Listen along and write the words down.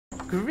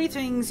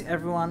Greetings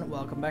everyone,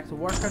 welcome back to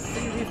Warcraft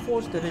 3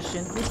 Reforged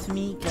Edition with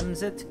me,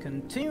 Kemzit,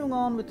 continuing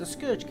on with the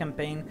Scourge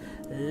campaign,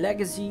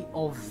 Legacy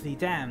of the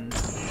Damned.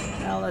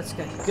 Now let's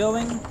get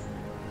going,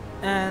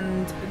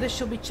 and this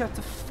shall be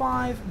Chapter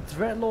 5,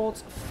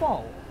 Dreadlord's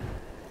Fall.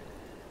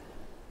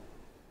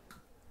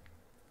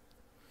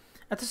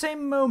 At the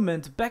same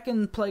moment, back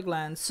in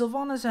Plagueland,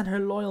 Sylvanas and her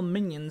loyal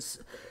minions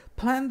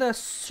plan their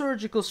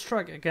surgical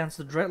strike against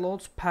the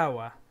Dreadlord's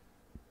power.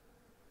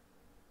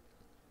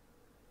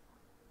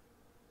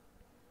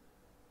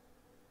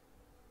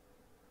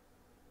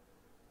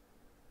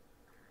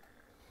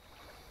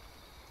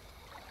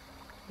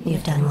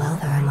 You've done well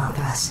there,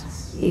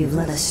 Amothras. You've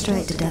led us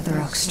straight to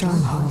Deathrok's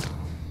stronghold.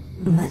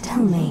 But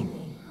tell me,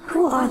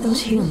 who are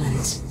those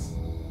humans?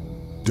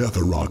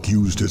 Deathrok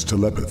used his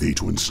telepathy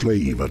to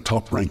enslave a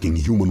top-ranking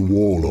human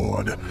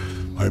warlord.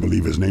 I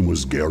believe his name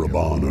was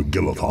Garabon or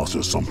Gilithos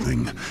or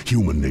something.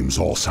 Human names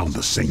all sound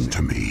the same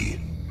to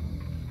me.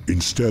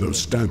 Instead of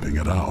stamping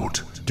it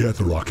out,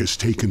 Deathrok has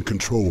taken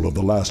control of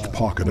the last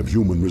pocket of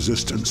human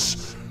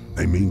resistance.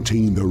 They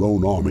maintain their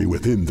own army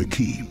within the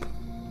keep.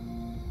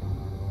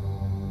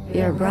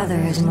 Your brother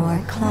is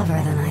more clever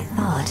than I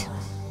thought.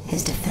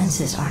 His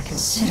defenses are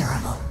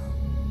considerable.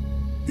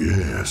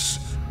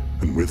 Yes,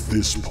 and with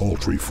this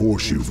paltry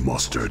force you've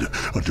mustered,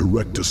 a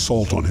direct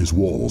assault on his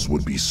walls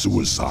would be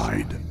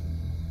suicide.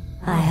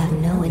 I have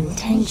no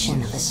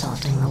intention of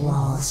assaulting the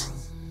walls.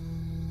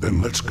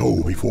 Then let's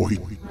go before he...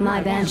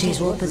 My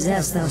banshees will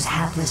possess those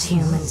hapless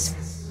humans.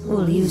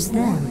 We'll use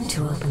them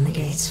to open the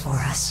gates for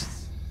us.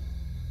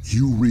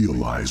 You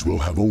realize we'll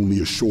have only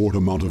a short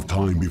amount of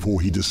time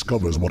before he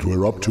discovers what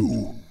we're up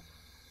to.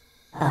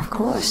 Of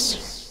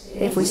course.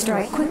 If we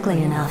strike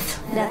quickly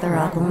enough,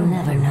 Deathrok will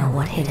never know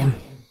what hit him.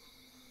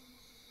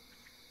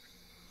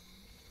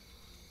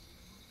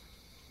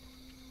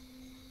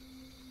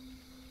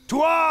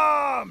 To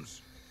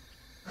arms!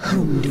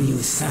 Whom do you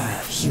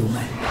serve,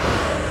 human?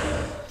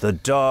 The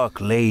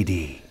Dark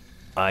Lady.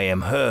 I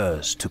am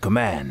hers to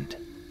command.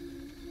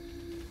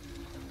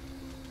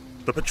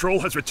 The patrol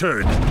has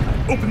returned.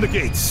 Open the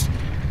gates.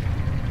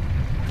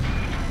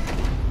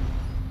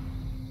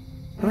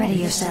 Ready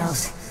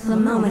yourselves. The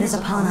moment is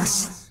upon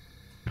us.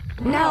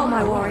 Now,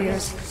 my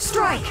warriors,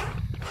 strike!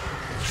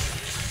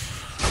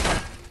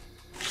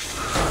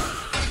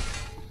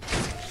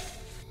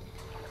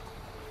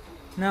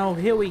 Now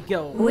here we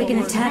go. We can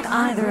attack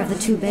either of the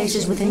two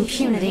bases with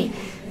impunity,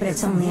 but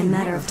it's only a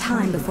matter of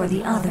time before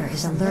the other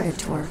is alerted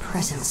to our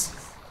presence.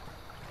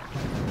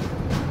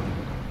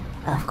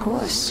 Of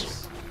course.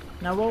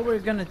 Now what we're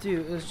gonna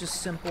do is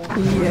just simple.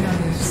 We're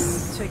gonna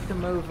take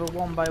them over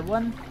one by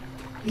one.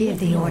 Give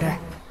the order.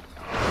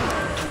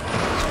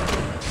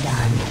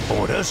 Done.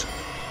 Orders?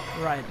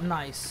 Right,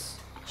 nice.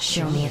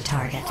 Show me a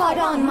target. Fight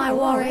on, my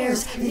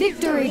warriors!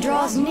 Victory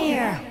draws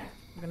near!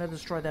 We're gonna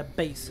destroy their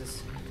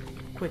bases.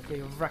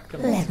 Quickly wreck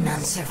them. Let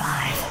none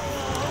survive.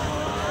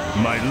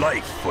 My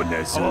life for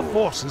Nezul. Our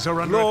forces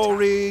are under attack.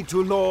 Glory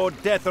to Lord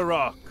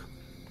Deathrok.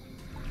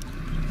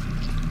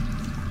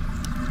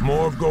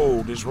 More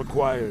gold is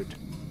required.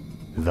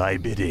 Thy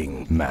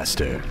bidding,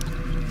 master.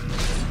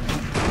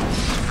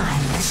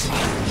 I'm listening.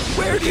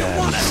 Where do you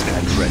want us?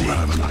 Stand ready. You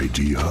have an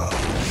idea.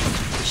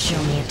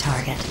 Show me a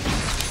target.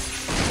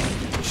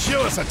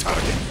 Show us a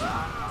target.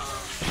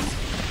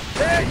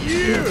 Hey,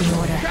 you! Give the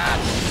order.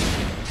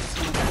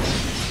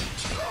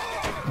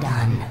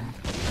 Done.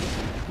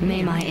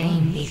 May my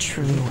aim be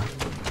true.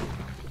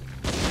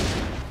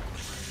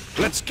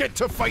 Let's get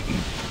to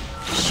fighting.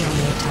 Show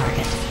me a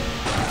target.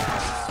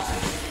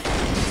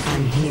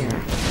 I'm here.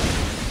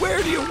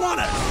 Where do you want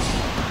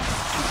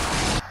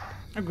us?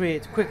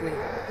 Agreed, quickly.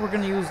 We're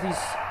gonna use these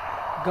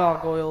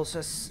gargoyles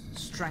as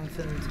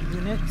strengthened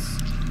units.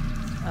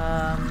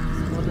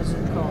 What does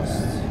it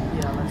cost?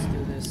 Yeah, let's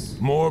do this.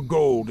 More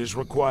gold is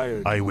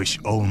required. I wish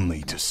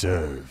only to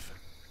serve.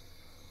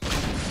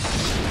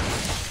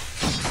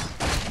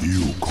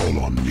 You call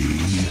on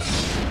me?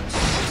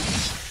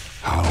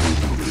 How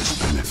will this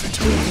benefit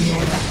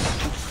me?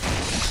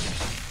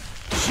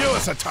 Show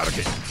us a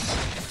target.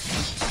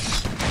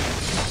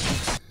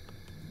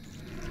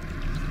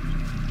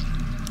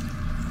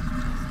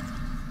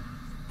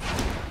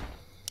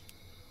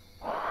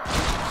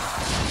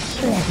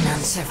 Let none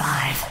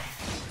survive.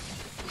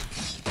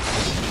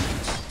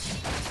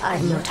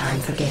 I've no time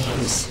for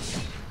games.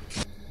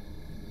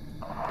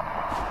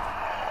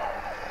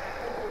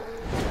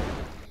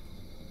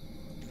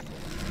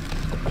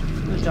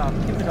 Good job,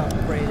 keep it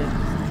upgraded.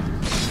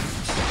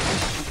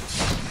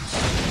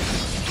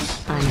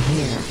 I'm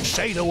here.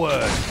 Say the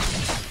word.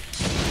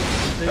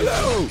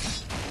 Hello!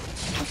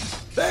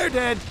 They're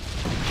dead.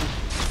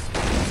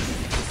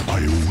 I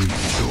await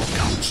your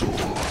counsel.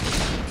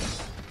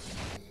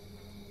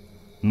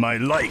 My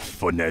life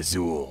for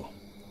Nezul.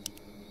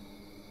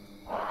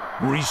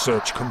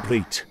 Research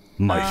complete.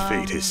 My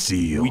fate is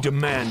sealed. We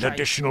demand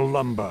additional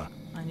lumber.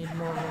 I need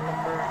more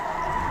lumber.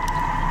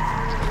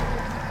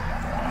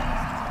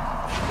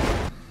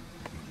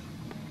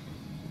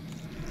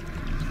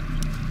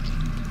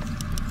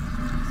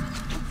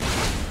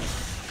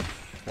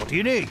 do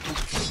you need?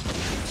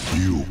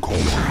 You call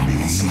on I'm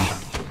me? listening.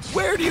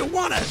 Where do you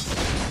want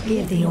us?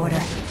 Give the order.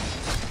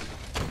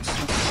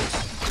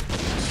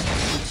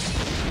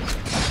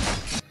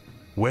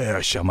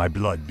 Where shall my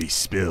blood be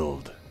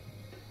spilled?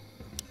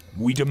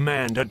 We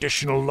demand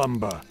additional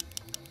lumber.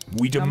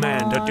 We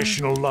demand on.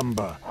 additional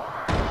lumber.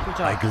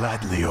 Good I job.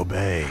 gladly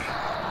obey.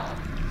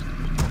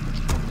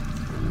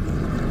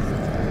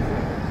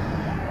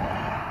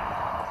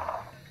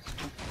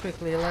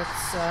 Quickly,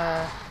 let's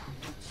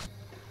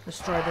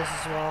destroy this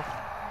as well.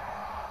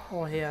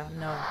 Or here.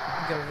 No,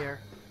 go here.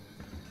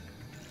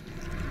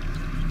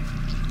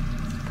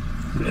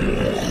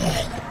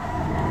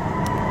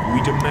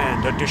 We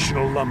demand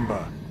additional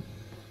lumber.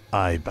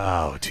 I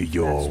bow to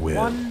your That's will.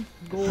 1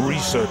 gold.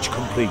 Research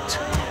complete.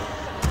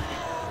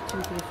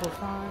 2, 3, 4,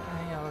 5.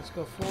 And yeah, let's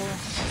go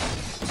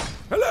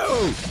 4.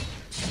 Hello!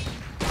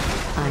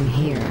 I'm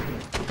here.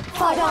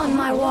 Fight on,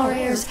 my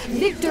warriors!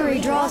 Victory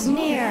draws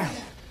near!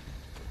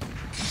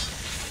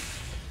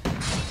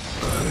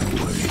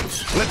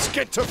 Let's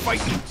get to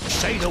fighting!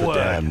 Say the The word.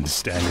 damned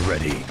stand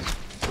ready.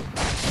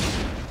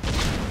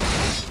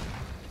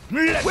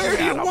 Where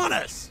do you want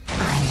us?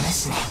 I'm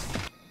listening.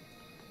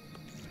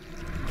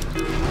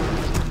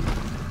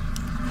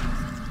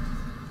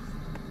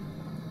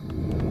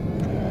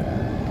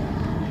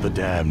 The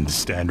damned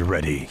stand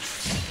ready.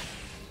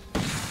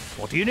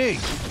 What do you need?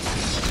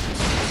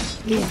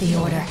 Give the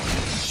order.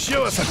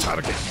 Show us a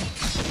target.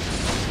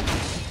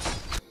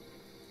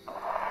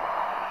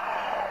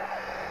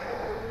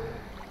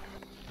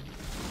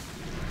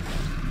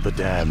 The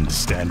damned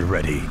stand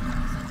ready.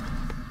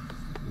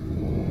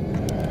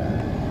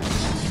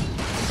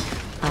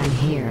 I'm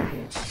here.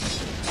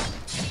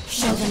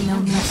 Show them no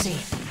mercy.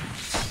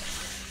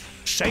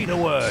 Say the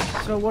word.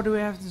 So what do we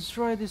have to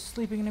destroy? These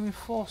sleeping enemy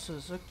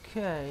forces.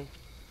 Okay.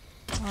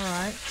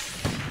 Alright.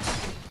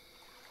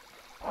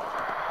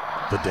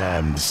 The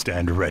damned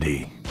stand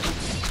ready.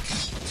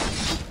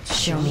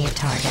 Show me a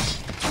target.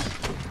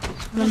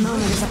 The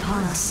moment is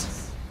upon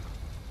us.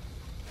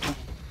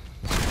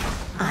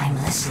 I'm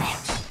listening.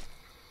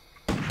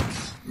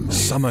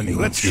 Summoning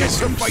Let's get is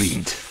to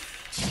fighting. complete.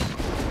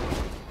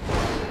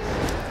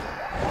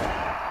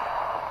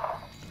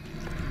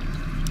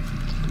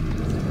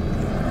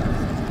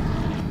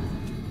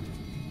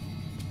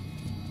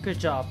 Good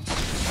job.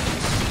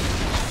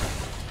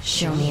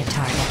 Show me a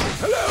target.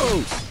 Hello!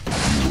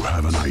 You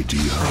have an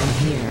idea? I'm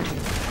here.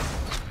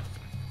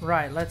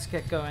 Right, let's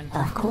get going.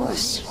 Of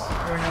course.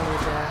 We're nearly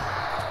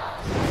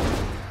there.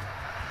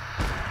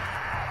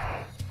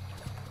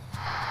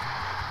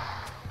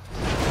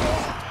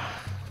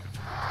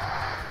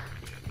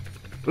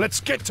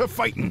 Let's get to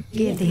fighting!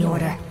 Give the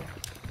order.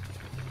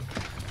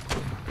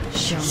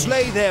 Show me.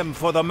 Slay them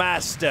for the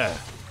master.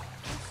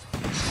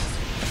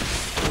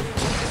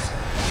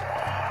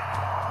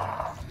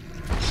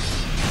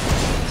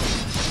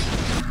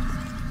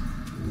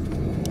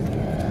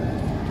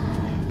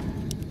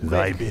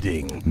 Thy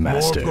bidding, More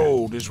master.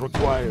 gold is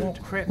required. More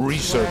crypt.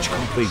 Research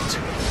complete.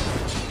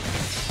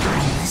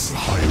 I'm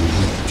listening. I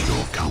await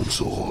your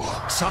counsel.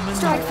 Summon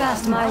Strike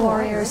fast, my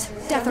warriors.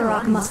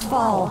 Deathrock must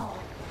fall.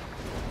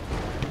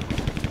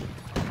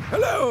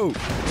 Hello!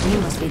 You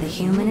must be the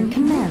human in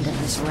command of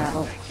this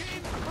rebel.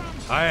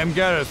 I am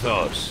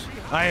Garethos.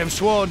 I have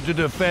sworn to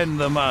defend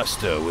the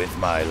master with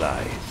my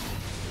life.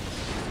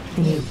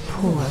 You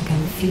poor,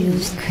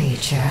 confused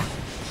creature.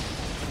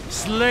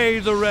 Slay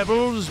the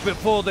rebels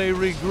before they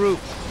regroup.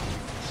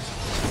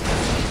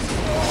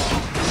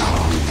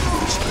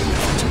 This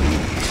benefits me.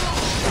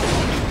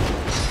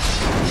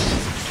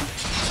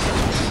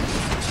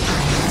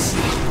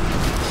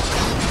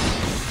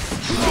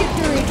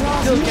 Victory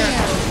draws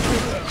near.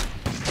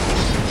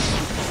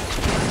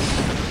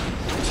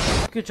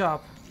 Good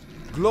job.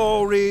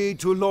 Glory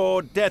to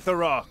Lord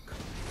Deathrock.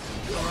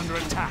 You're under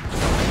attack.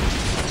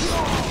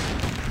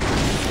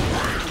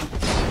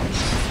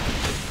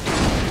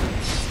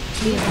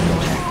 Give the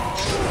order.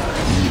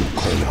 You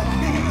call on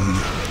me?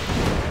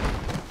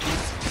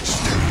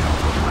 Stay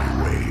out of my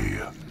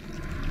way.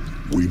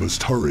 We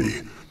must hurry.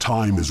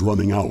 Time is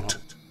running out.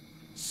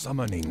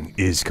 Summoning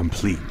is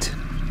complete.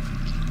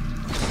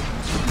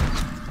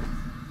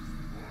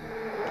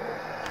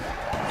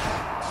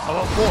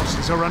 Our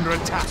forces are under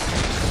attack.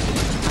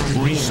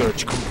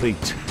 Research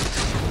complete.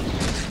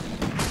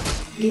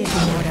 Give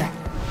the order.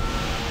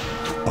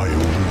 I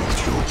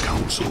await your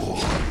counsel.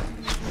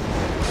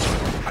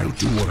 I'll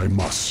do what I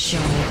must. Show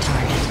me a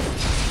target.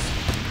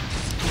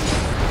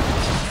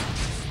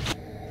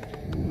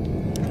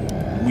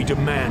 We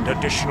demand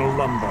additional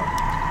lumber.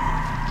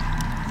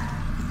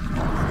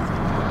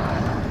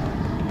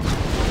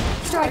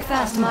 Strike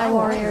fast, my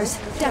warriors.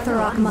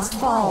 Deathrock must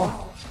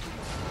fall.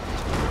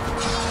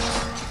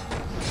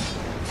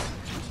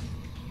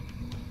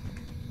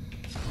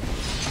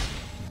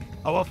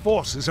 Our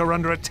forces are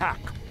under attack.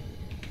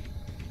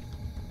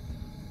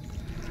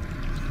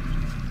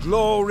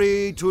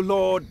 Glory to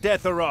Lord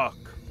Deathrock.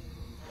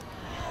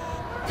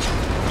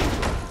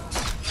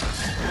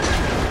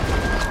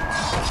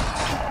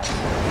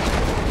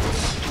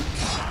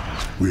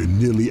 We're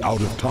nearly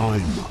out of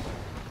time.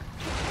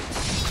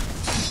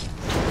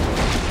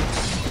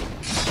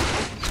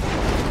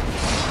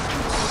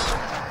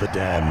 The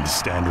damned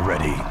stand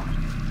ready.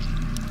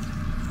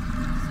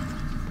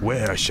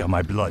 Where shall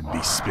my blood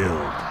be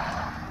spilled?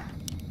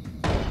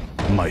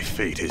 My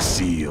fate is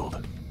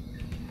sealed.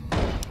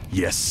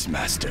 Yes,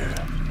 Master.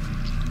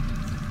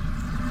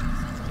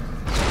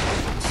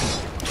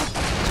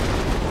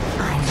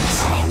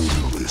 How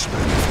will this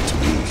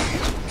benefit me?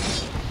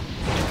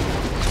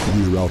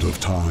 We're out of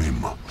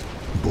time.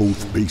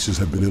 Both bases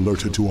have been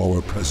alerted to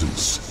our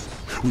presence.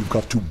 We've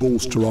got to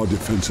bolster our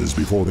defenses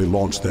before they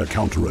launch their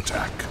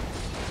counterattack.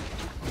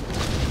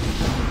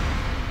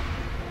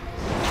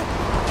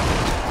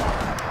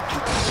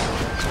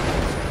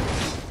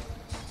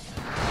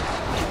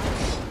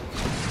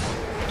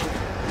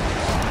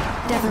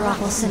 Deathrock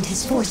will send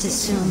his forces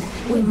soon.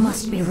 We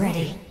must be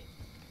ready.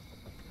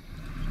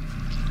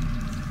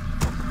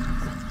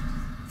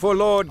 For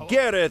Lord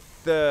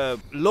Gareth,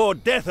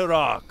 Lord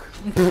Deathrock.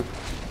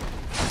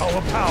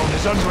 Our town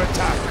is under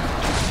attack.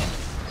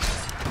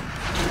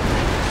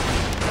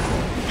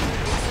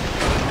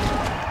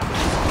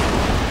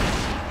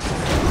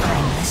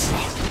 I'm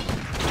listening.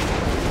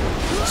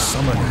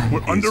 Summoning.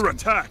 We're under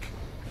attack.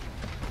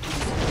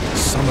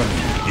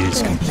 Summoning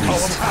is complete.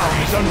 Our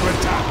town is under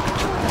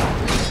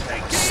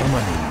attack.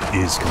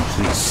 Summoning is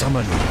complete.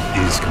 Summoning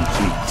is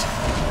complete.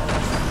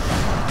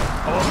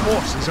 Our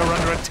forces are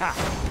under attack.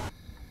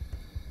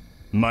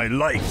 My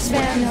life.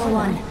 Spare no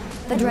one.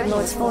 The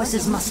Dreadlord's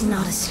forces must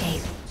not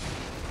escape.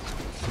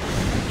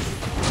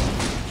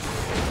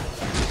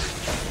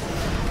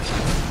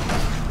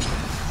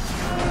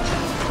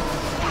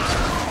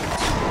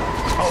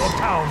 Our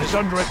town is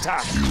under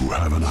attack. You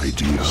have an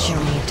idea. Show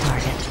me a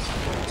target.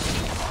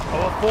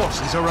 Our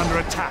forces are under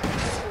attack.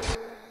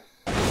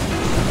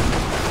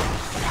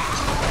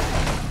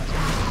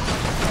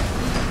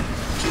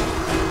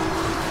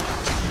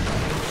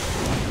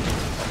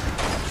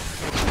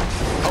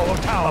 Our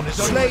town is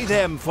under Slay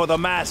them for the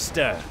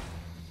Master.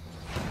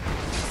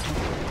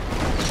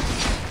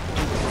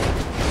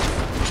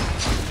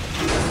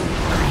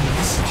 I'm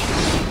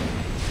listening.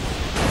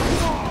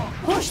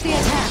 Push the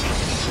attack.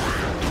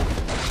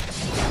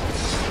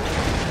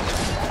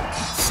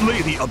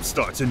 Slay the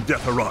upstarts in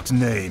Deathrock's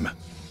name.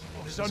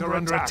 is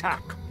under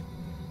attack.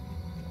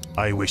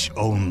 I wish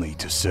only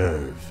to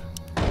serve.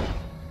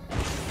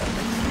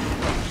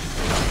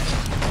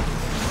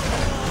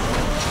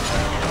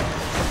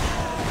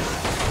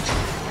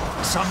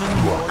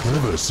 Summon You are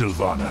clever,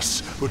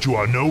 Sylvanas, but you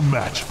are no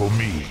match for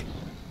me.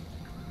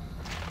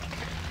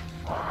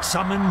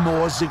 Summon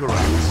more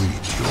ziggurats.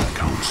 Await your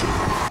counsel.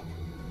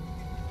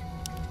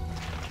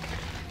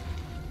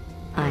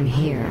 I'm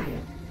here.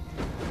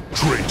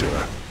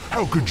 Traitor,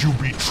 how could you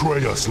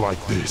betray us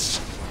like this?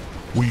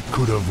 We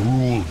could have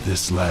ruled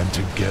this land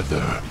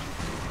together.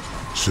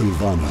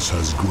 Sylvanas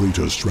has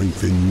greater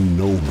strength than you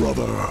know,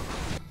 brother.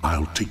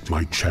 I'll take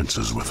my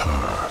chances with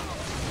her.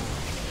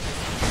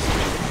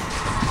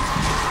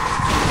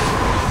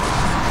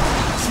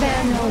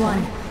 Spare no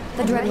one.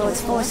 The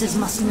Dreadlord's forces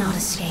must not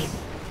escape.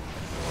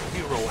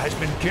 Hero has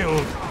been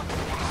killed.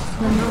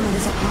 The moment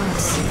is upon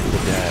us.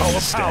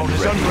 Our town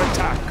is under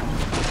attack.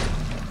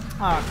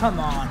 Ah, come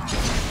on.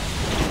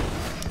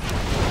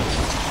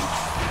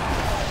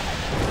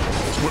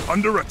 We're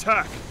under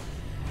attack.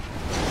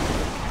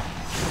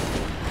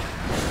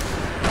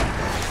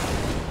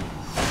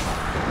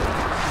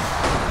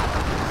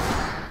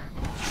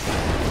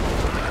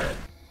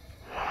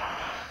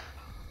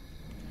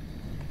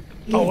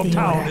 Our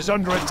town is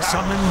under attack.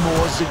 Summon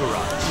more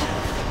ziggurats.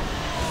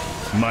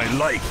 My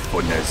life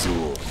for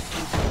Ner'zhul.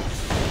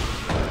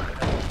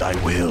 Thy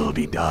will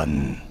be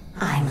done.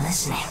 I'm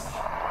listening.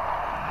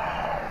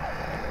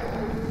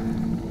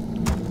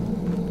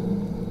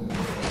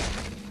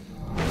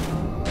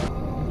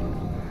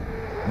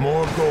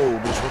 More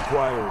gold is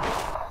required.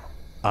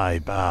 I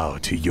bow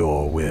to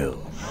your will.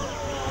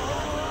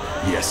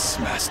 Yes,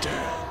 Master.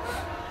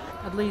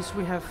 At least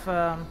we have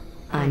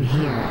I'm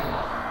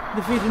here.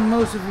 defeated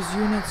most of his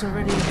units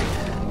already.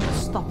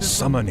 Stop him.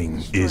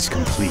 Summoning is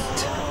complete.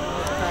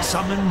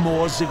 Summon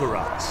more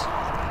ziggurats.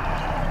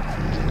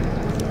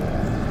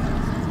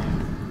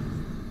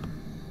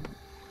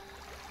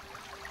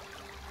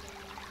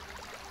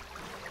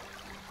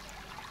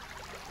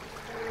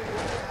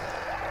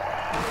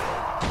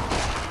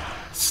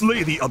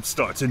 Slay the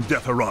upstarts in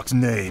Deathrock's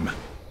name.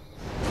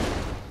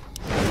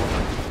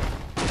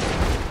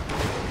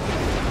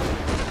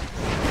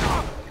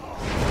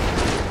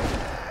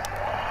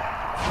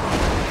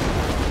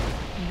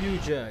 You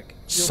jerk.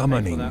 You'll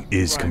Summoning pay for that.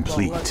 is Right,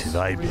 complete. well, let's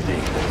Thy read bidding,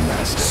 it.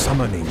 Master.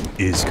 Summoning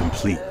is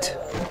complete.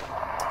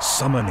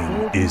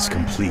 Summoning is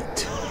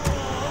complete.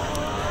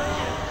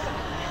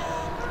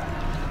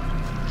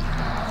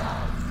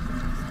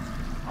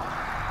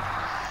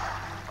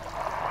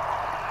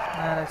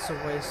 That's a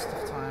waste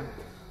of time.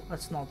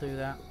 Let's not do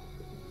that.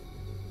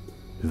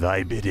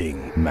 Thy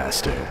bidding,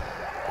 Master.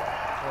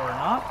 Or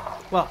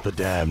not. Well, The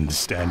damned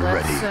stand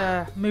let's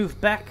ready. move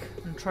back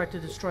and try to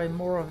destroy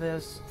more of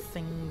those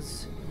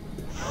things.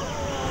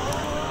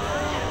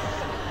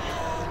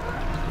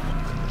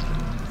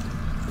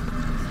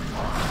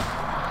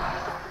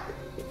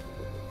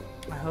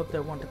 I hope they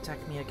won't attack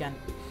me again.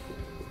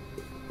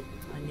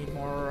 I need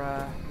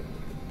more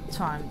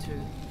time to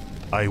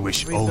I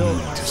wish rebuild only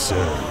myself. to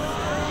serve.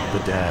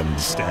 The damned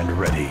stand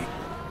ready.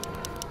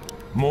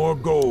 More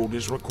gold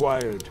is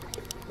required.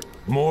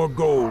 More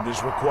gold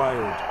is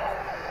required.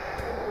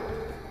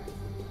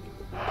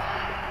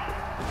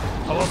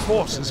 Our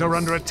forces are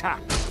under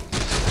attack.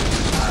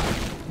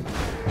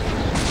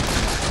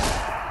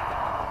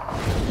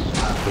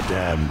 The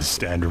damned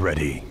stand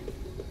ready.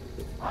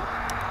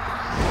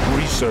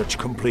 Research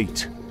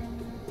complete.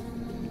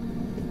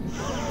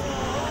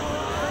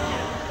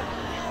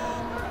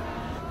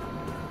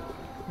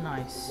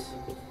 Nice.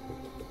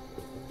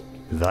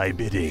 Thy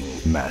bidding,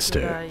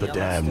 master. The Let's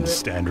damned do it.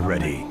 stand I'll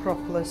ready. make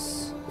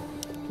Propolis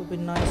would be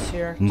nice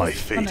here. My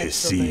Just fate an is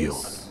extra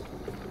sealed. base.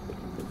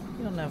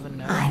 You'll never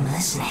know. I'm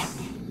listening.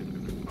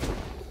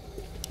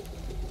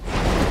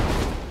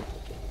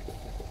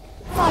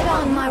 Fight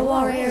on, my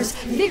warriors!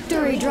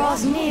 Victory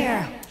draws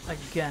near!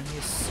 Again,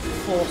 his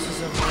forces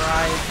have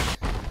arrived.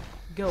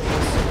 Go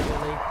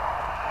literally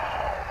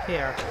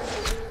here.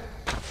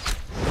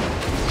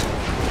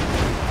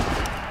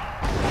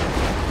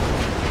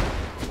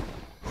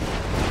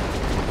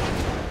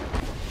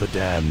 The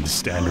damned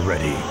stand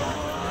ready.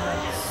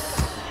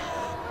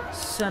 Let's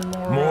send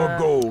more, More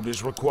gold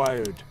is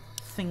required.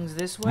 things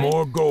this way.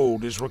 More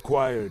gold is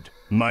required.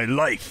 My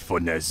life for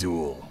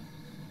Ner'zhul.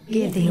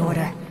 Give the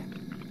order.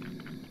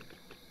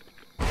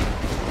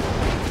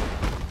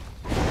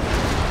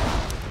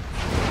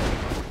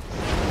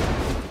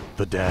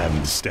 The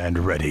damned stand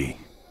ready.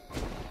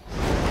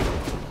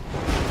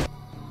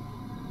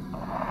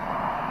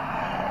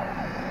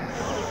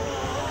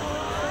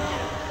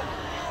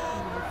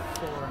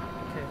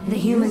 The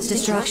human's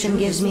destruction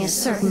gives me a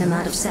certain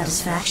amount of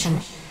satisfaction,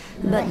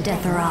 but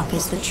Deathrok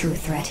is the true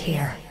threat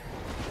here.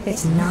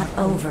 It's not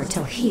over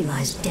till he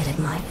lies dead at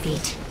my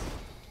feet.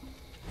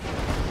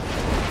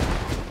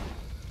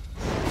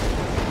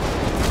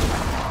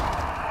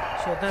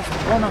 So that's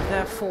one of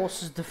their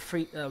forces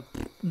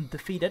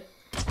defeated.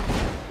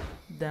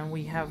 Then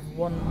we have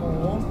one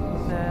more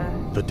there.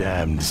 The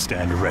damned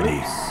stand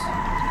ready.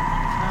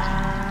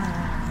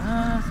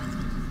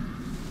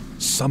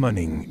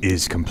 Summoning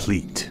is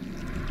complete.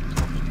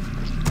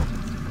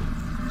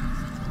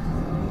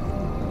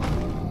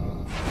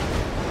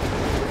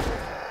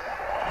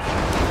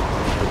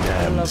 The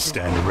damned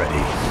stand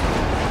ready.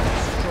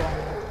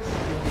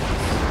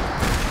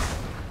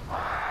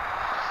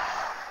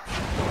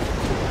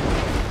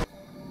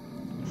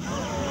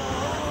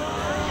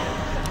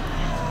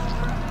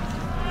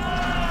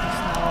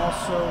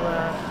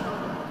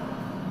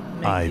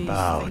 I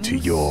bow to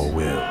your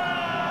will.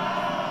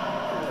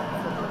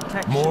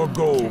 More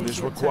gold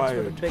is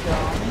required.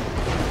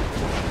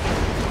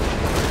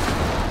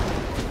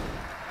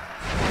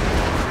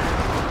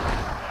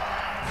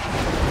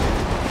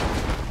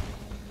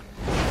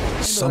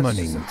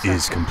 Summoning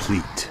is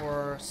complete.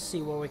 Or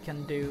see what we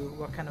can do,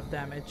 what kind of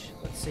damage.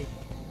 Let's see.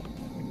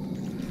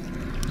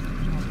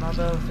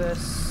 Another of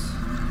this.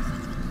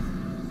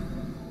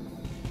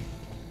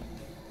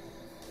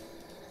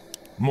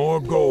 More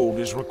gold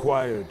is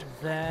required.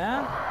 There.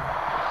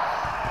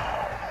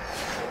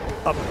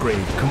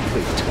 Upgrade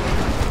complete.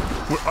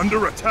 We're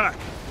under attack.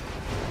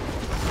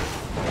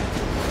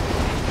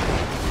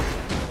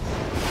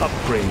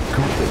 Upgrade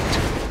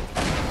complete.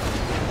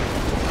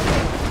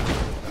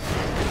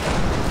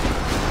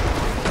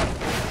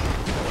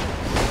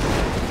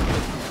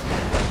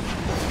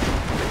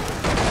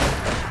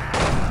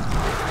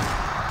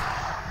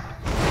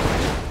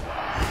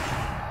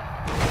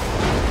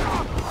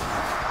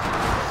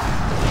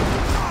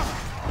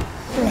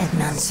 Let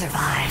none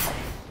survive.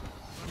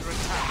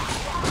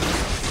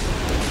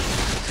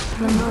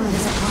 The moment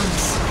is upon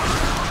us.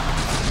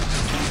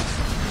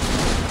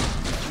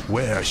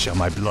 Where shall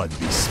my blood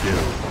be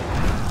spilled?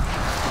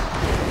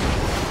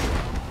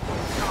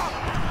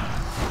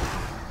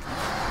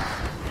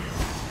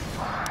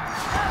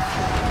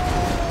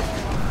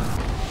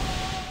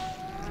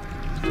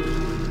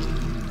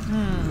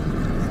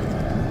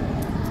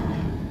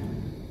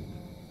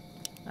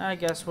 I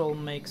guess we'll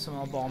make some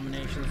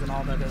abominations and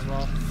all that as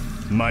well.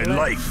 My Let's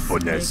life for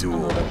make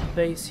Ner'zhul. another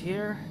base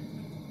here.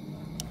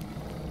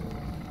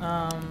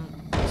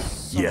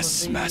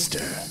 Yes, master.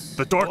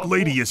 The Dark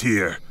Lady is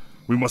here.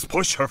 We must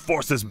push her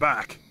forces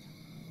back.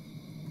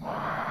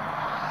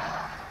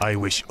 I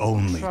wish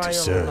only Try to your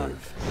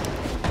serve.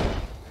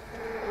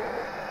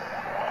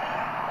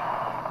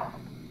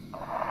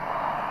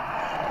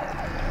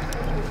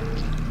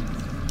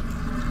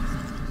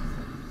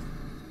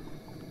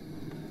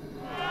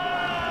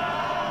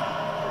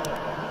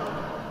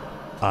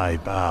 I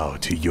bow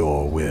to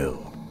your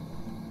will.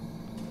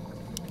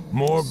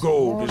 More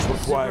gold is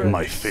required.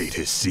 My fate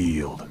is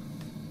sealed.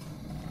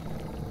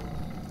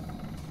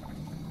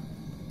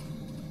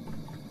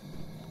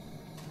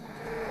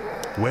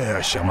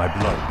 Where shall my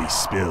blood be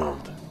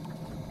spilled?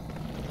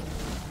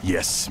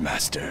 Yes,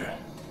 master.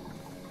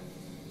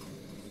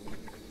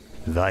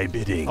 Thy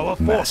bidding, Our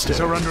Master. forces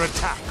are under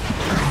attack.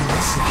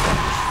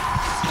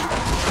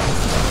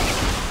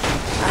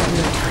 I've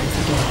no time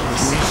for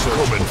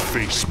games. Come and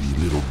face me,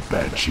 little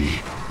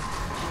banshee.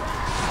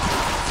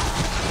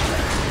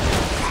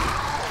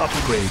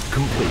 Upgrade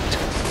complete.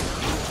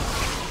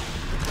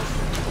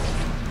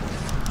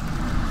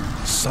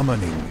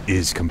 Summoning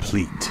is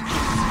complete.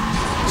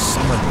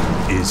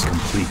 Summoning is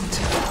complete.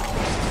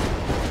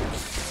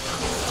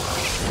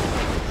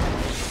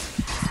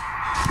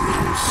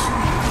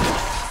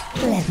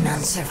 Let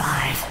none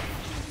survive.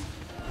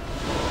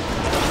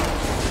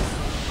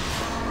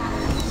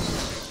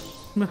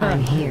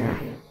 I'm here.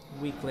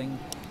 Weakling.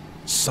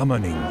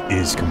 Summoning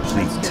is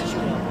complete.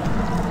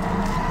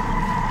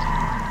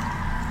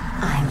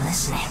 I'm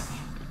listening.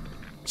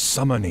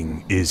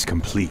 Summoning is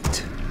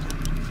complete.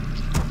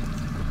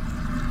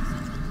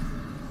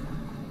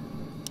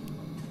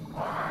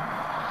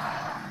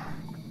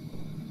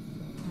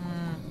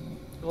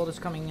 Gold is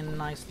coming in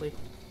nicely.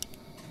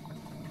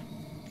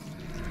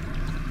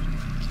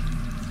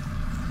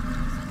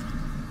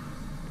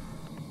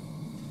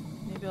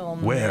 Maybe I'll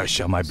Where make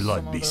shall my some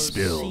blood of be those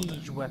spilled?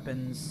 Siege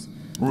weapons.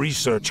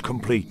 Research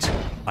complete.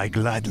 I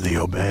gladly I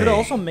obey. could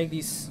also make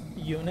these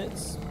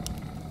units.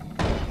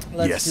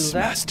 Let's Yes, do that.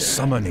 Master.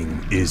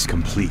 Summoning is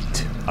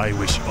complete. I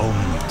wish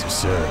only to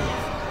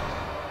serve.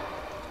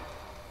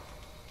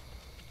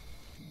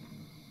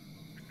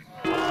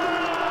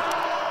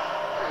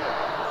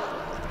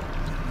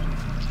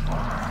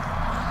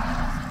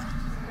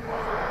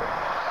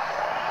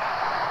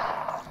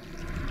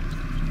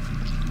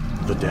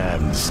 The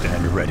damned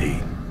stand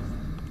ready.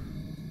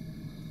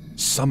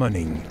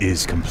 Summoning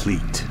is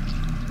complete.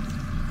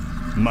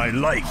 My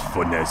life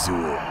for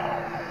Nazul.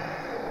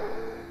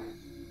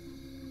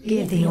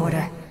 Give the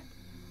order.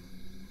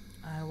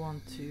 I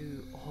want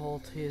to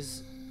halt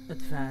his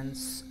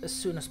advance as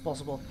soon as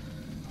possible.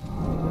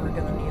 We're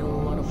gonna need a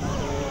lot of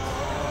gold.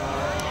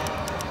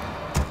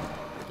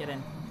 Get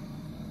in.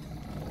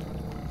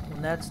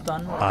 When that's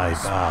done, I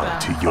bow spam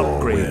to your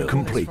upgrade will. bonus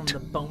Complete. from the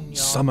boneyard.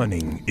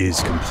 Summoning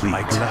is complete.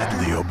 I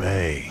gladly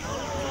obey.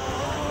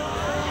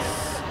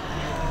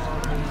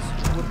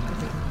 These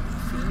woodcutting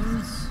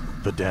fiends.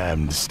 The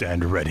damned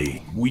stand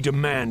ready. We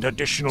demand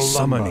additional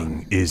lumber.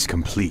 Summoning is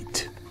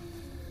complete.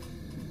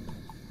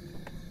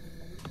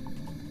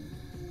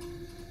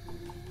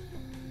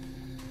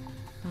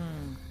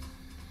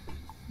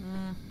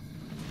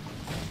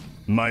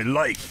 My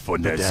life for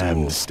The Nazul.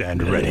 damned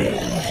stand ready.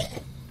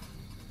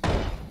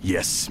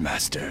 Yes,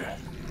 Master.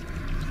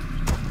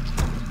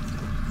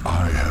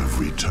 I have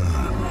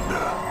returned.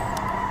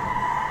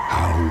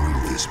 How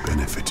will this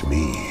benefit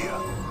me?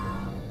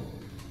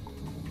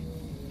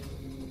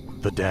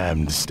 The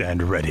damned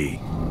stand ready.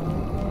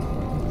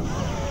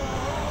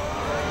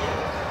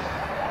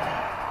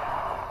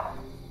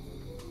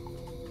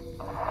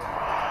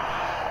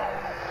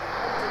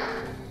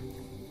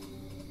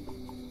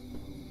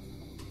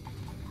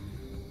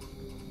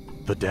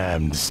 The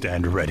damned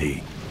stand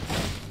ready.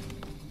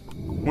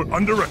 We're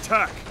under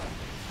attack.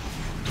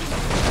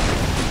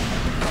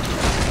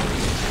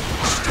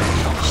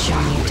 Show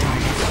me a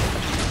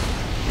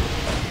target.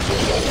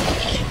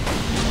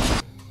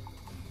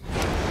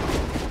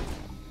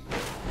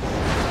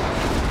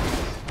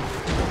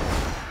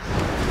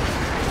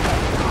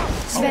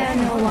 Spare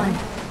no one.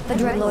 The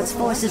Dreadlord's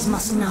forces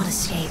must not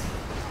escape.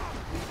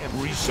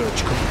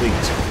 Research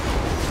complete.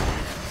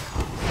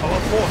 Our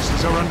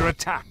forces are under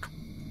attack.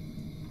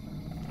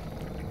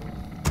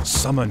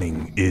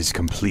 Summoning is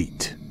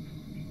complete.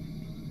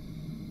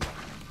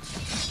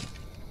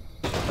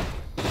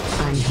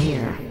 I'm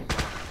here.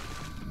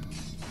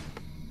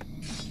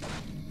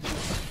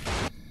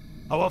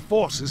 Our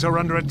forces are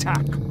under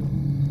attack.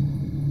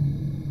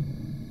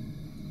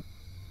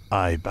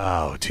 I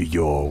bow to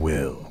your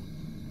will.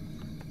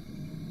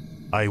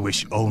 I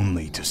wish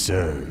only to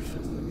serve.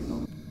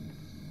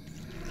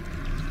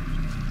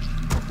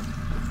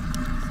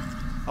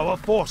 Our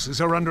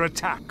forces are under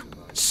attack.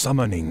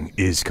 Summoning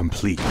is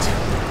complete.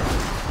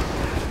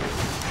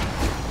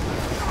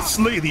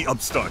 Slay the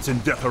upstarts in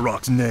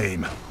Deatharok's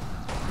name.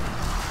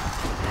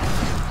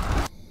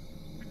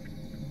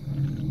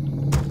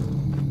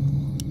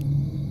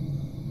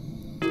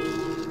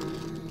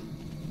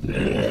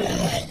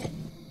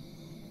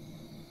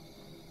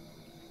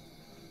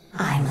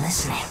 I'm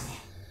listening.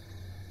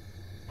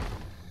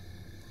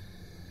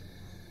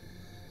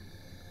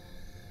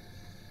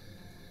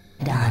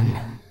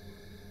 Done.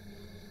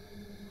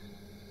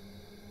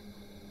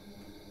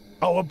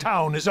 Our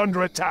town is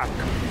under attack.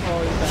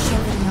 Show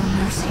them no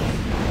mercy.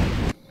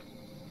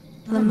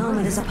 The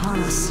moment is upon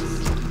us.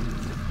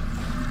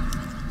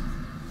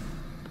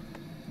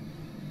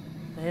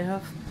 They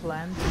have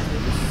planned to do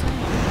the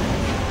same.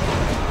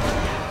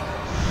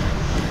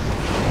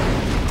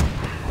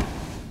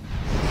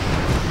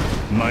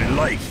 My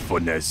life for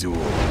Nazul.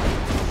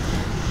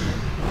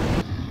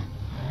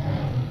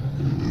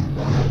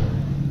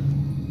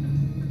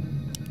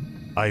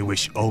 I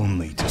wish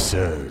only to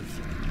serve.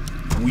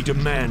 We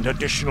demand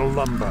additional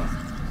lumber.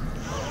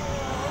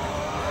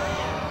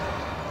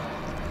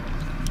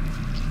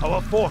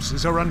 Our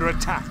forces are under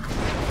attack.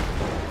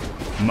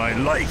 My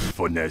life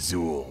for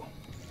Ner'zhul.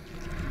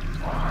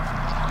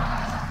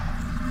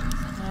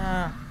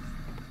 Ah,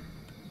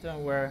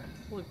 don't worry,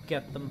 we'll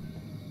get them.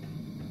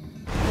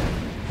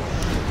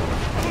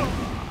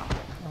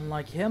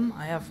 Unlike him,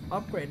 I have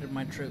upgraded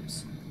my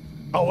troops.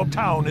 Our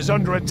town is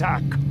under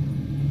attack.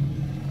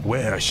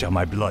 Where shall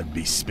my blood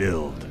be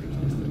spilled?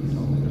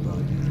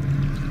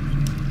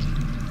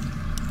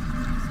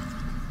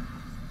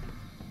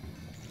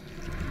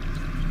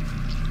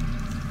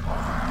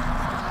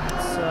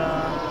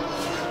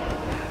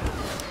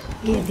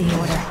 Give the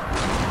order.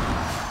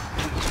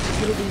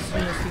 Kill these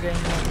units to gain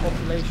more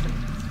population.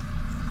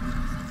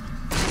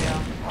 Yeah.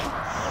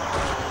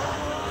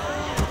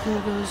 Kill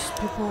those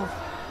people.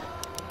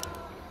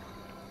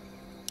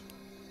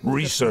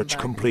 Research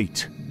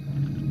complete.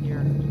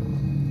 Here.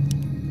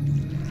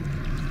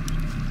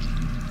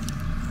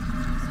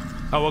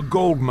 Our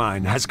gold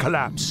mine has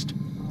collapsed.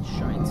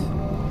 Shite.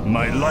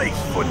 My life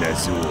for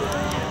Ner'zhul.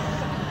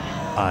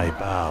 I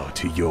bow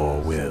to your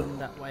will.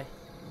 That way.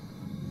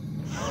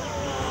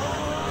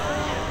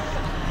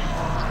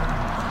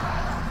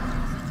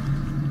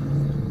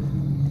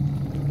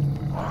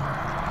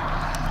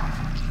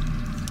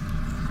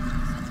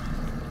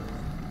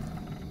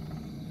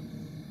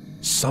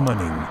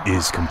 Summoning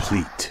is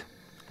complete.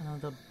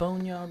 Another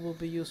boneyard will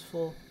be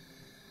useful.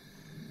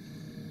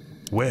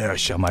 Where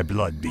shall my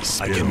blood be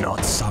spilled? I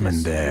cannot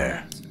summon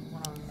there.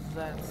 One of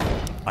that.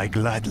 I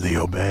gladly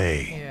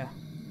obey. Yeah.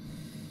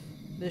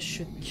 This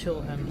should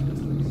kill him.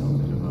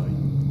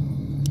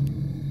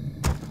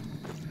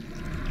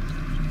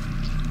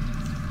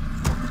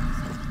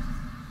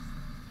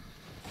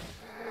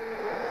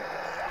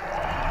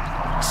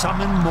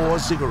 Summon more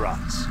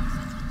ziggurats.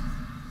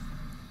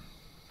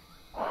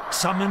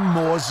 Summon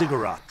more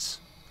ziggurats.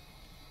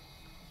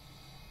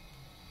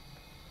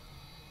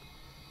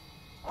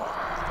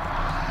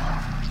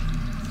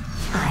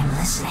 I'm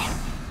listening.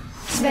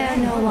 Spare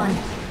no one.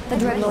 The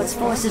Dreadlord's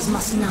forces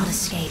must not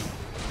escape.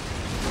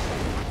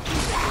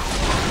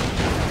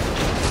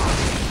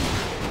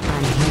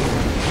 I'm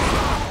here.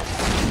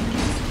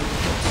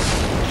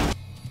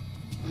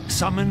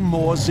 Summon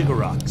more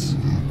ziggurats.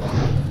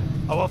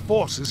 Our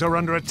forces are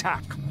under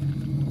attack.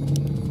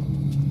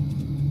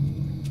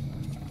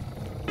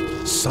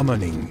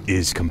 Summoning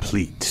is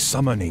complete.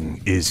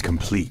 Summoning is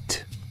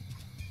complete.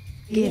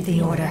 Give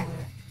the order.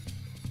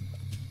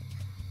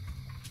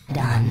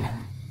 Done.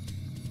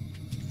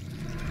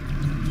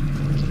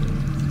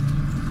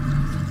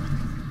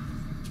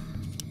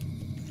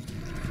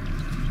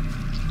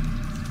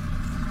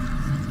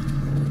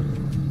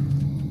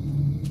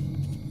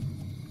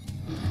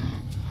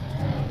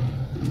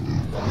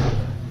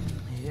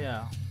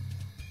 Yeah.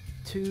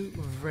 2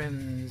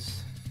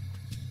 rims.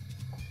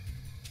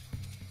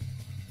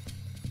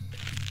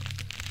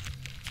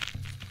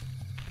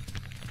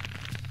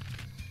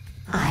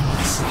 I'm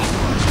listening.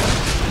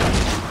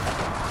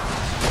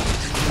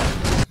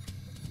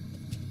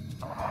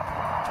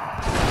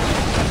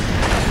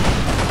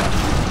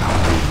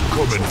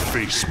 Come and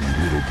face me,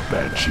 little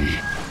banshee.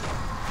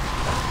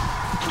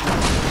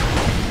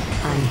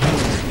 I'm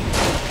here.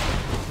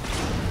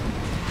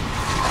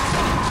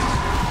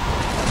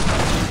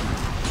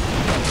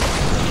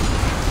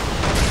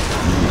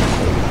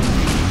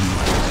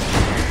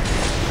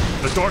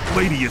 The Dark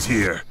Lady is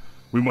here.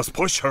 We must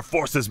push her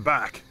forces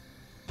back.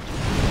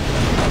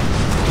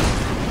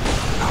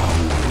 How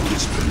will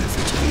this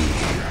benefit me?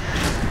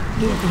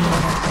 Give the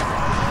order.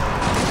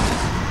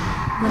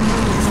 The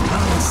moon is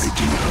upon us.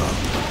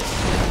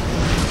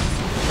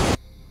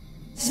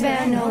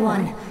 Spare no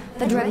one.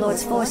 The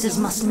Dreadlord's forces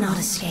must not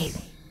escape.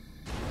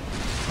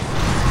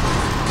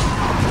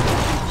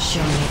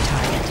 Show me a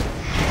target.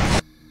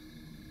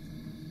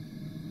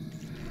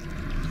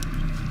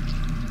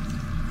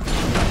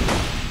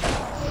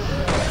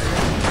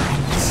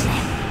 I'm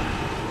listening.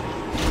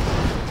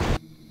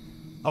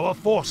 Our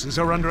forces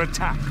are under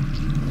attack.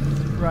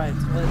 Right,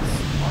 let's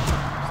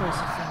place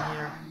it from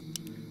here.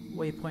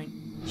 Waypoint.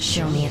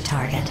 Show me a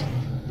target.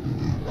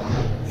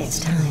 It's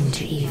time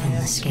to even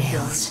the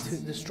scales. To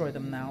destroy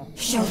them now.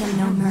 Show them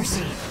no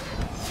mercy.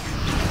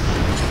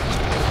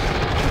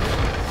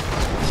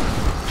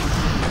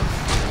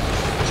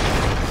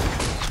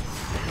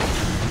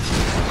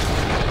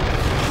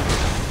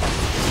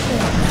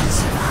 They'll not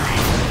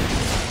survive.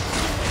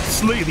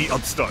 Slay the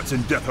upstarts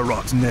in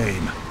Deatharok's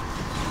name.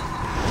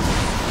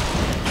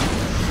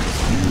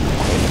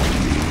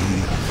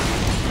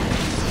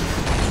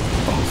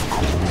 Of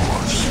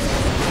course.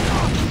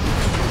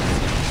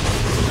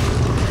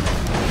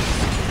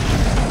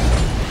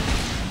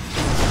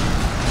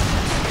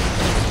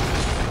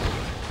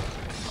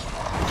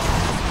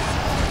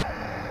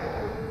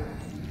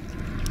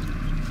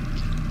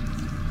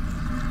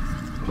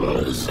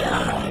 What's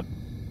that?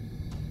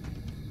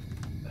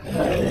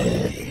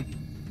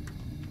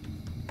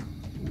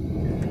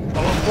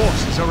 Our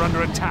forces are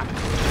under attack.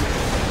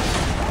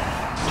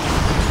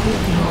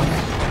 Give the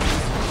order.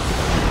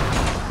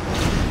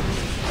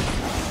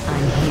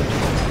 I'm here.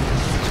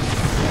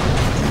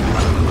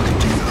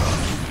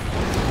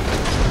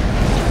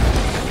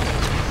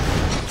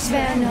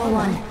 Spare no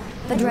one.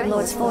 The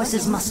Dreadlord's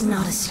forces must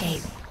not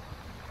escape.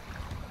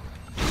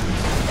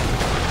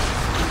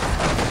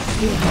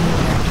 Give me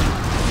order.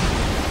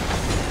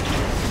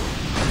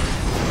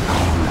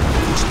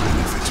 This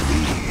benefits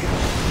me.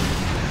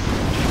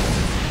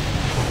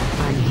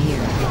 I'm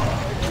here.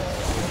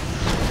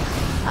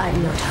 I've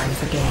no time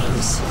for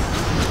games.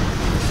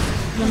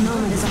 The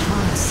moment is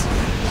upon us.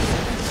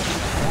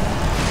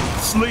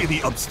 Slay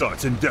the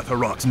upstarts in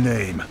Deathrok's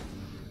name.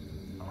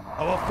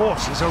 Our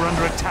forces are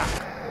under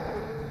attack.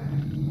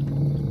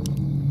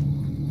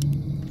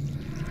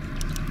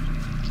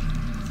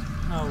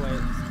 Oh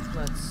wait,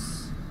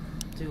 let's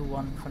do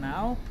one for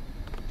now.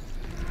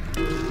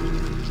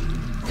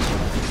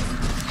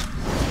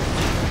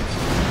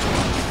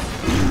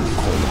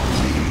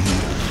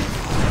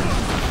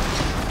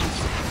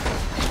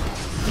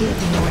 Give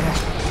the order.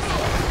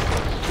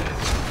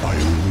 I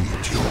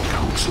await your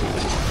counsel.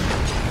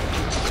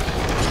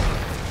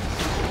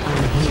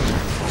 I'm here.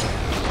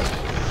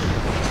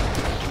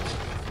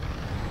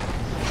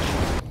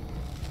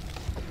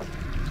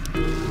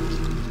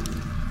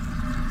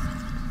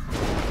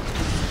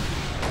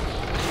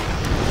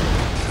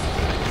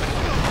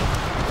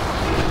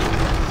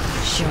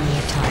 Show me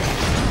a target.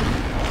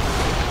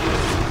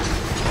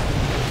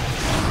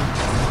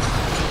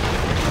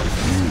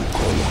 You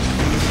call on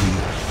me?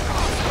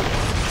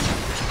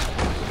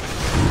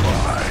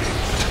 Right.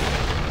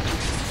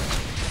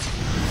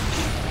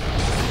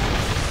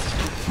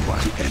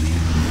 By any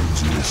means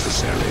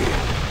necessary.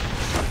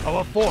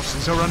 Our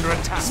forces are under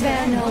attack.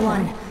 Spare no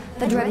one.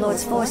 The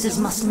Dreadlord's forces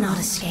must not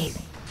escape.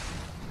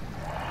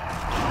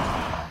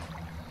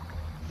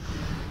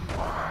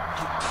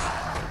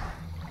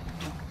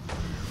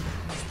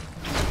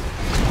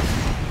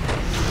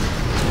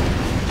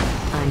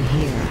 I'm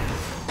here.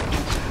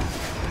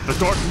 The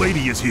Dark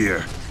Lady is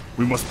here.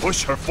 We must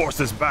push her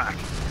forces back.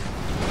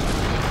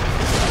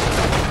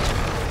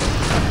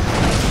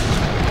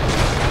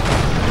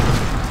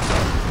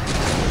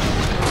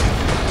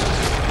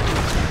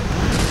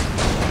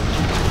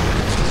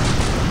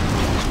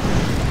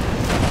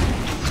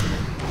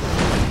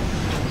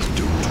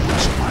 Don't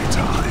waste my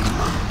time.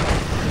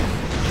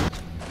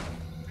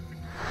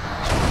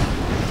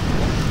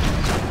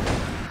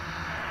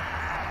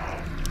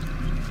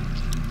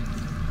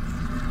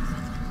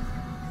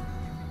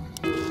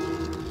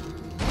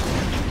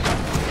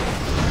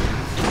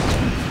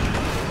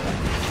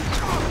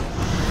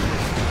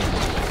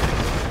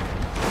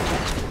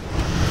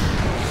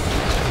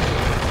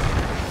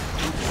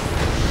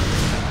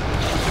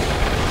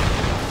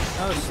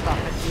 Oh, stop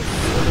it, you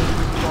silly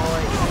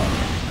boy.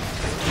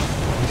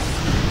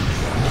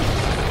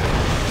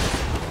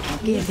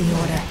 Give the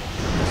order.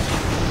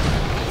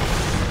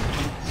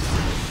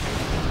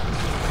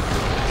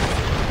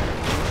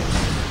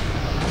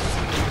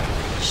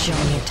 Show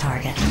me a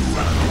target.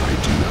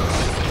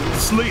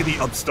 Slay the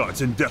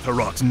upstarts in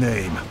Deathrok's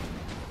name.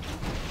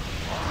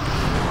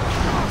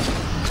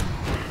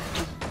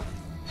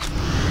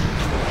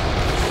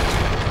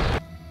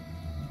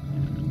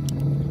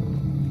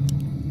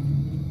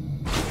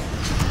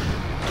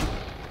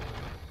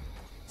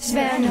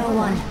 Spare no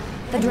one.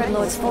 The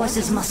Dreadlord's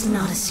forces must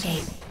not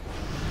escape.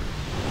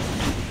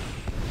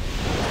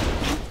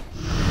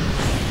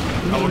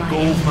 Our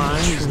gold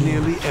mine is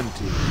nearly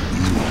empty.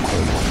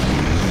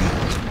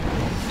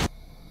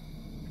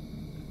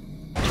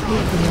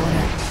 Give the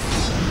order.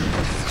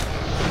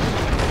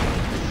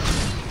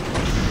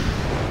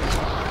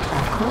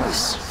 Of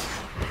course.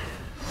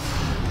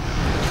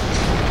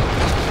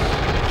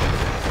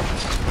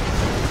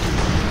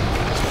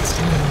 It's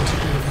time to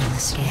even the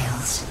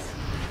scales.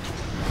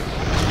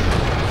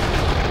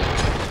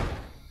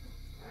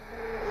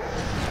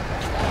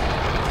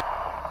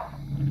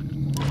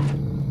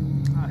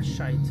 Ah,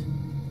 shite.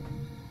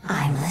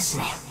 I'm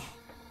listening.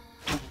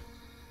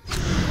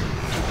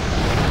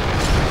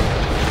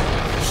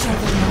 Show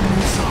the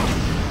moments.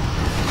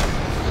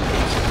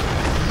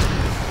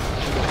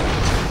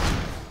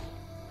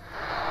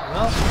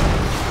 Well,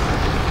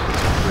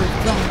 we've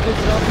done a good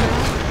job now.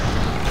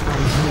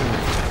 I'm here.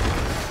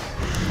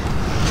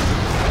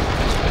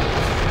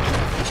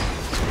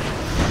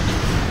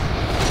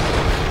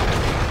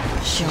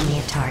 Show me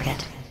a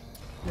target.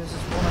 This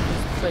is one of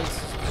his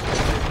places.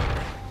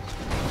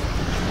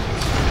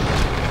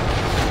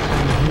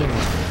 I'm here.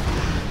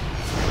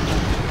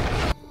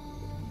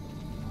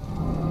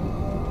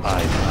 I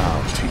bow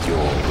to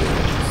your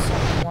will.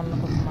 One of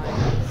my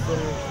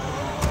little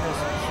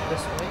presents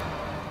this way.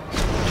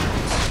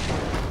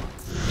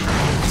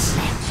 I'm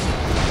listening.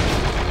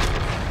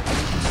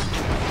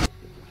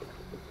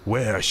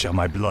 Where shall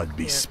my blood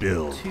be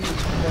spilled? Two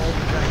bald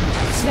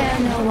dragons. Spare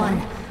no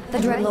one. The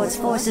Dreadlord's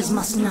forces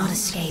must not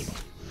escape.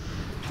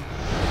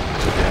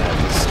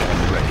 And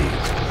stand ready.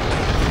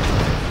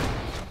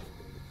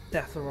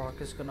 Deathrok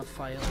is gonna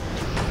fail.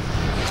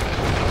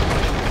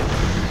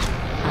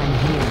 I'm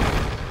here.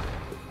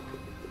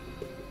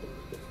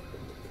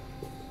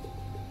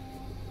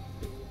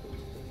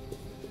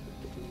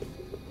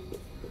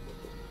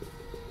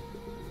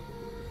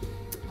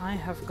 I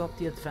have got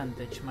the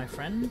advantage, my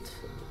friend.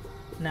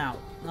 Now,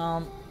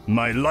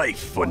 My life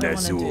for what I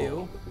want to Ner'zhul.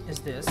 do is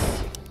this,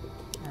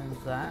 and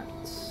that,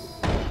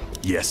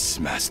 Yes,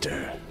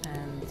 Master.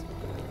 and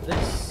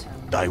this,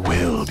 and Thy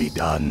will be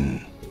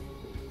done.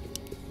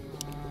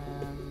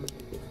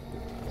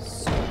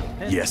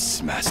 spit.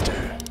 Yes,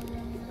 Master.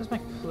 Let's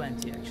make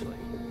plenty, actually.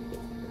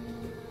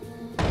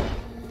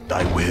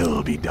 Thy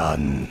will be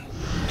done.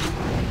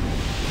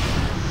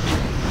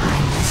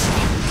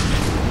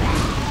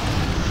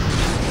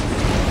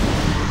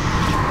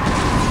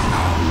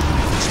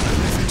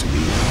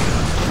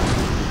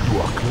 You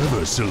are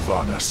clever,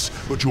 Sylvanas,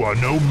 but you are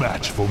no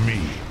match for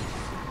me.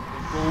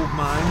 Gold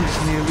mine is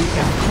nearly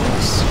empty.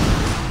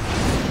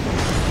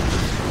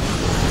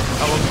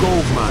 Our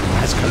gold mine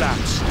has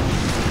collapsed.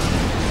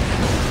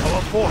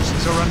 Our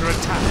forces are under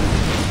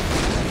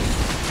attack.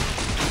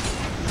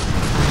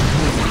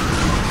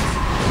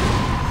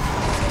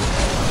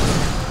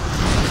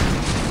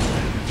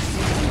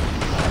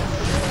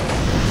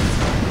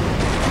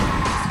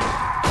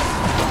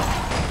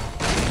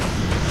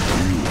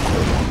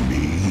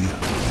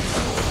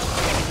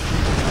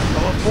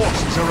 Our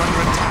forces are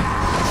under attack.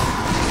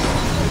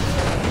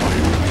 I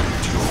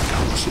await your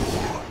counsel.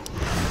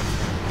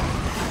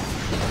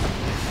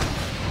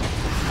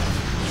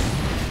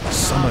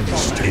 Summoning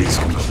is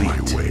out of my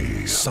complete.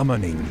 way.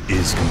 Summoning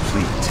is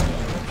complete.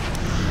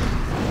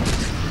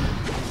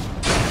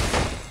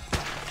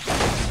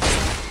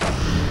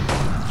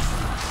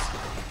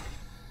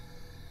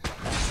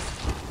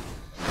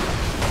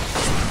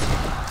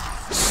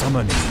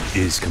 Summoning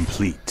is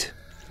complete.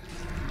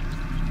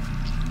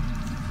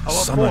 Our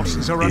Summoning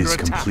forces are under is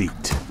attack.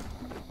 complete.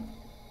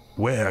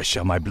 Where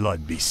shall my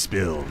blood be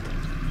spilled?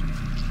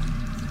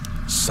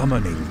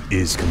 Summoning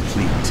is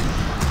complete.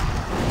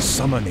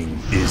 Summoning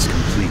is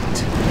complete.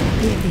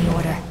 Give the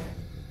order.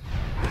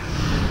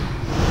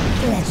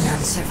 Let none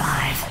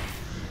survive.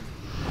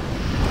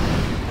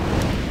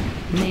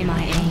 May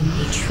my aim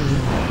be true.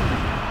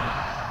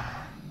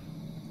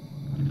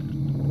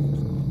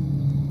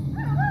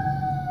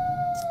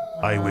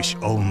 I wish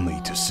only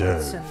to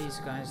serve. Send these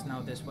guys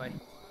now this way.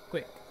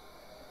 Quick.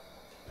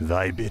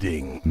 Thy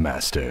bidding,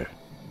 Master.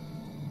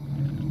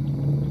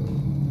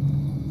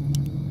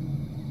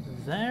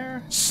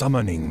 There.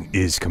 Summoning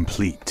is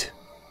complete.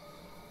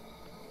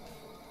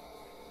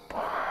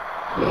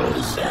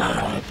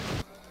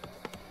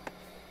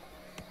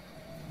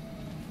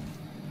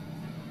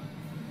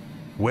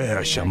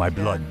 Where shall my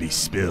blood be Yeah,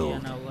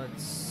 spilled? no,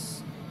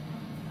 let's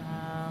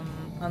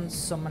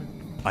unsummon.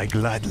 I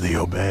gladly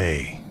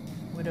obey.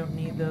 We don't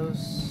need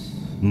those.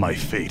 My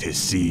fate is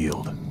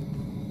sealed.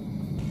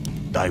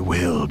 Thy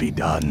will be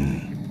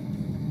done.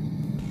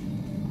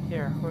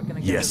 Here, we're gonna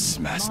get Yes,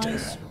 Master.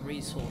 nice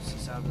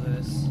resources out of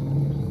this.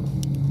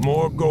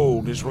 More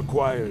gold is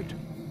required.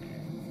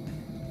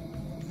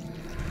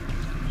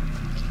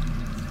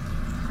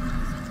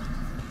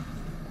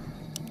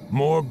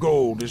 More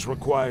gold is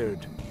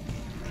required.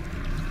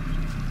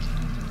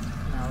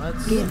 Now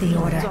let's Give the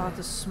order. start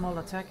a small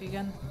attack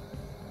again.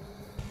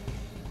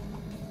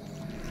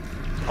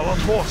 Our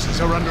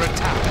forces are under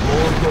attack.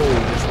 More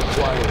gold is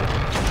required.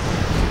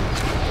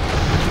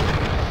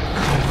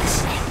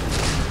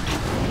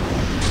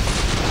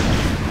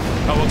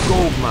 Our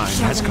gold mine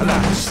Show has them no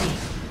collapsed. mercy.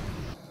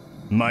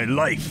 My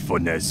life for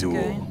Ner'zhul.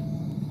 Okay.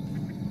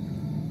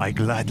 I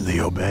gladly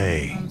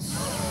obey.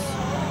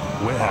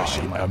 Where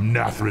shall I my... am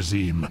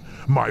Nathrazim.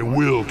 My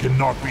will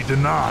cannot be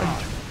denied.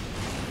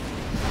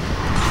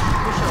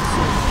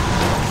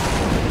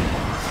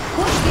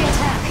 Push the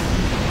attack.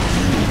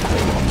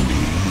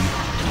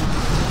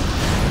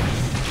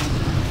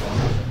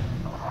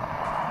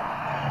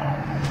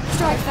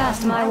 Strike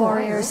fast, my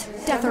warriors.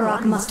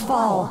 Deathrok must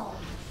fall.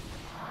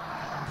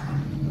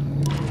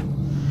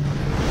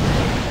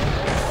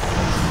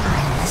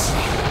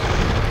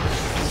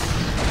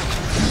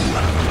 You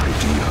have an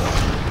idea.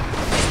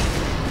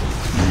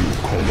 You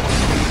call on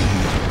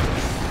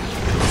me.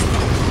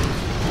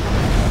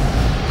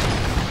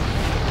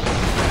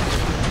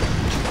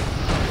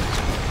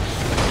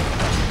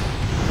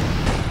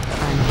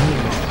 I'm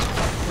here.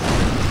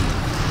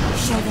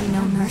 Show them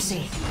no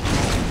mercy.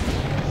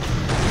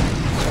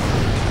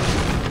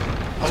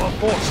 Our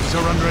forces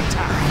are under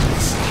attack.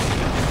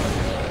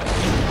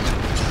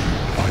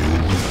 I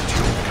await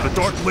your The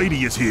Dark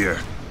Lady is here.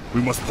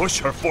 We must push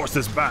her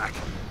forces back.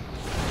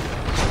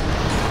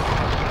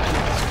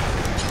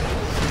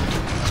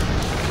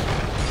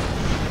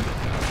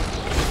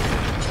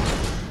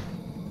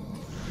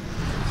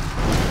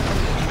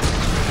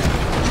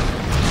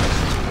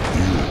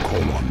 You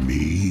call on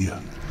me.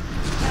 Don't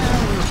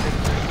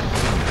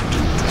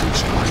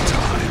waste my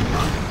time.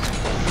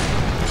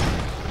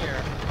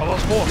 Here. Our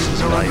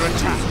forces are under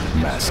attack.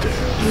 Master.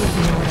 Give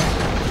the order.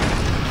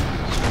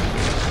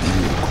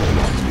 You call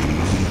on me.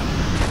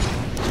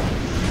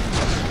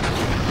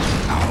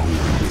 How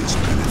will this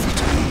benefit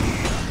me?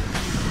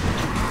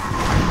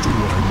 Do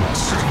what I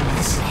must. I'm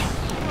listening.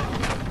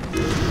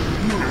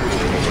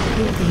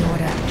 Give the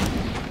order.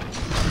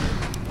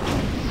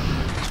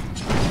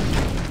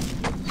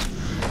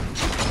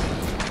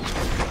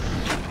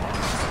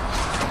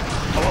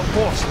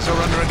 forces are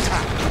under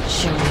attack.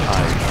 Show me I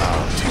target. bow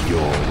to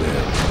your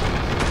will.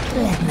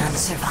 Let none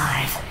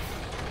survive.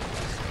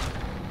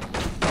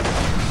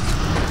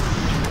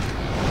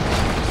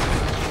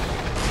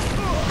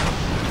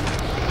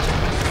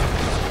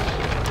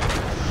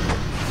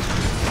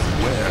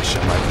 Where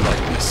shall my blood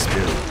be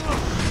spilled?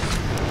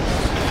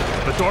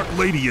 The Dark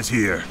Lady is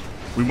here.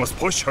 We must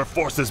push her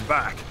forces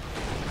back.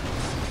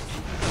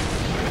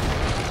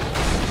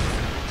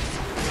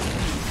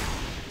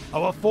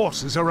 Our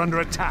forces are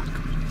under attack.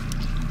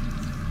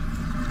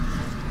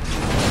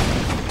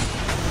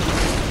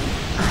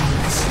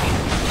 I'm listening.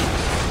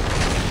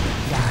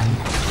 Done.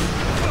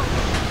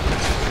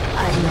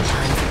 I've no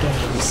time for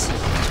games.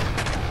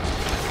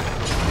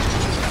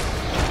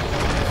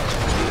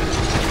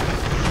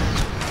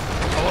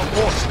 Our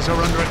forces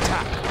are under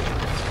attack.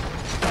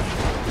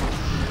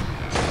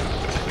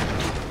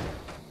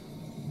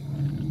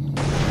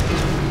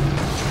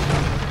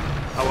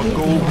 Our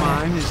gold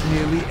mine is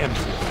nearly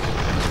empty.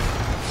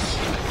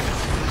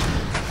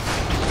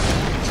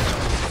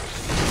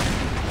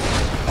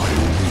 I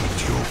await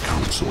your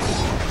counsel.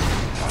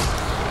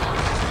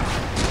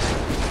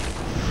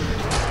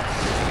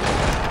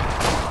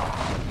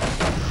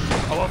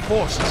 Our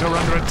forces are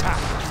under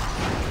attack.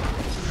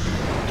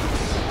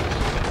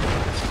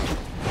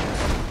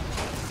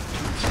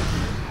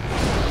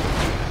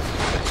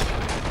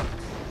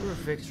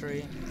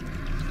 Victory.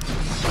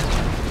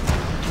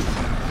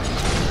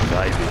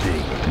 Thy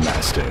bidding,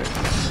 master.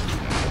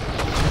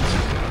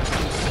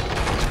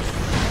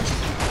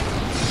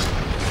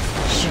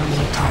 Show me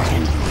a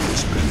target.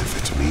 This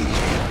benefits me.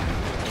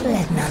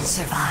 Let none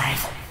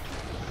survive.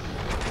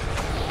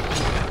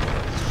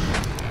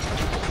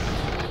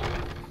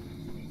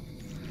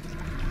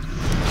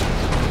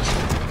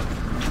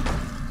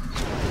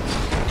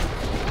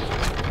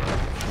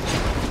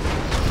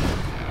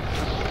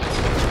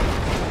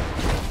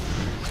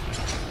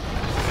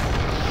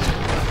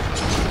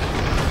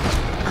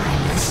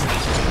 I'm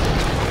listening.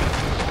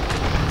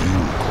 You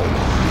call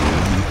on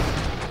me.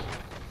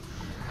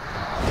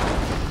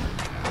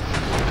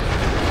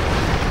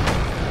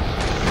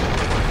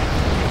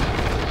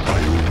 I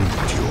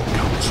await your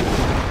counsel.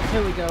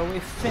 Here we go, we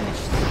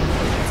finished.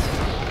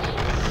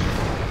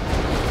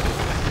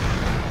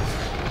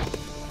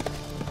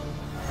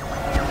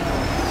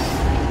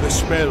 The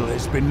spell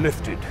has been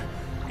lifted.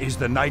 Is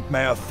the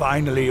nightmare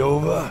finally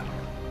over?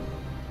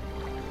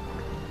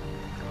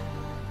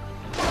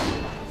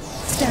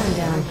 Stand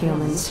down,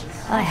 humans.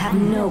 I have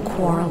no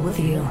quarrel with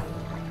you.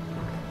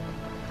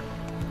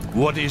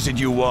 What is it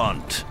you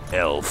want,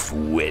 elf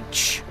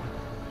witch?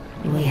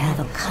 We have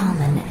a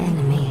common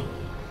enemy.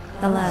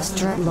 The last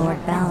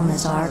Dreadlord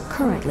Balnazar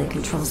currently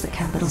controls the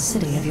capital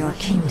city of your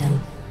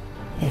kingdom.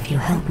 If you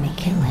help me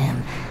kill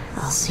him,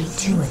 I'll see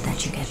to it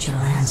that you get your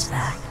lands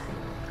back.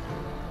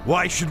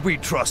 Why should we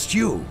trust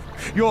you?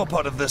 You're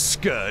part of the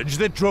scourge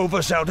that drove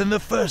us out in the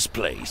first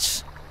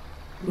place.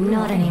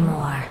 Not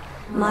anymore.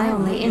 My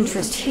only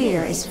interest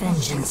here is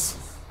vengeance.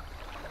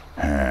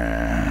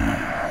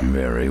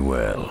 Very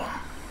well.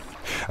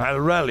 I'll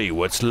rally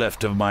what's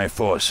left of my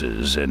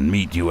forces and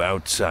meet you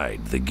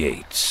outside the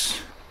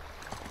gates.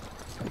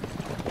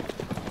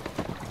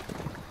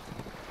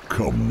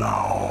 Come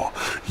now.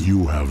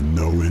 You have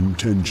no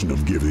intention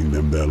of giving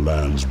them their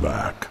lands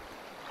back.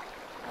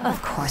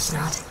 Of course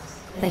not.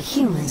 The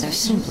humans are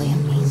simply a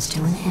means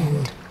to an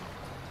end.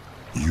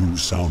 You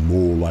sound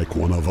more like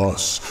one of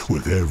us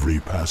with every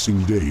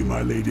passing day,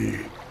 my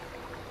lady.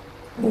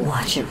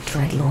 Watch it,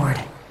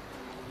 Dreadlord.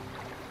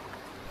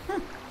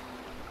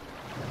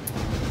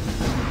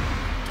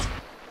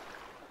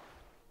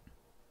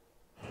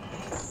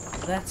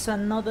 That's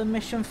another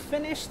mission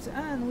finished,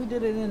 and we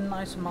did it in a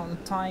nice amount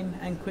of time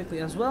and quickly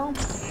as well.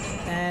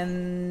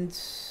 And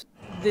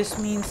this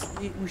means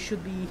we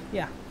should be,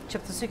 yeah,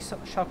 chapter 6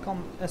 shall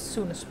come as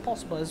soon as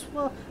possible as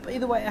well. But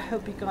either way, I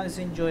hope you guys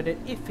enjoyed it.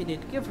 If you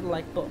did, give it a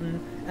like button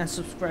and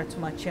subscribe to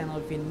my channel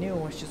if you're new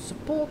or should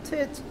support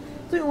it.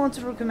 Do you want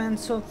to recommend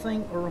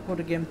something or record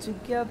a game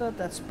together?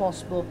 That's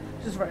possible.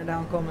 Just write it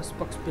down in the comments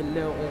box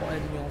below or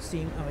add me on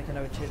Steam and we can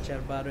have a chit chat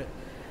about it.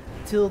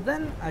 Till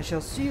then, I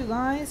shall see you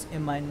guys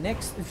in my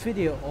next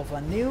video of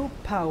a new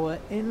power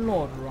in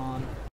Lordaeron.